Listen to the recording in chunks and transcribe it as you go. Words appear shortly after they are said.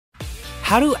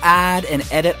How to add and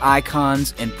edit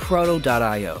icons in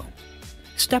proto.io.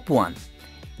 Step 1.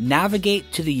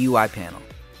 Navigate to the UI panel.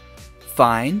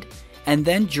 Find and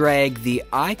then drag the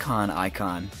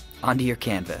icon onto your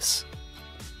canvas.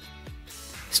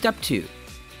 Step 2.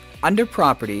 Under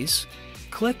Properties,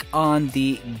 click on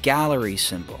the gallery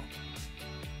symbol.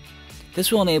 This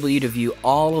will enable you to view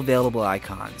all available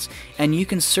icons, and you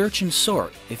can search and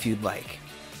sort if you'd like.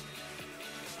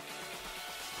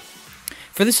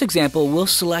 For this example, we'll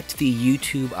select the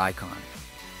YouTube icon.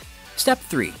 Step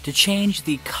 3. To change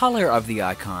the color of the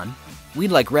icon,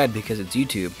 we'd like red because it's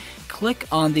YouTube, click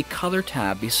on the Color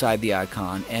tab beside the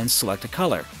icon and select a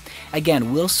color.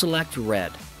 Again, we'll select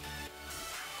red.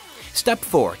 Step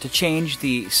 4. To change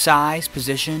the size,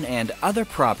 position, and other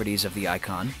properties of the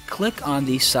icon, click on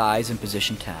the Size and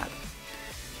Position tab.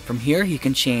 From here, you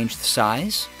can change the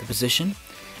size, the position,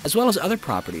 as well as other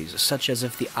properties, such as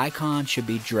if the icon should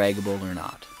be draggable or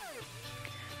not.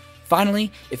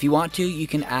 Finally, if you want to, you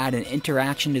can add an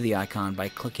interaction to the icon by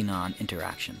clicking on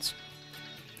Interactions.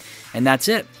 And that's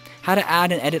it! How to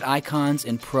add and edit icons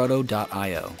in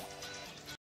proto.io.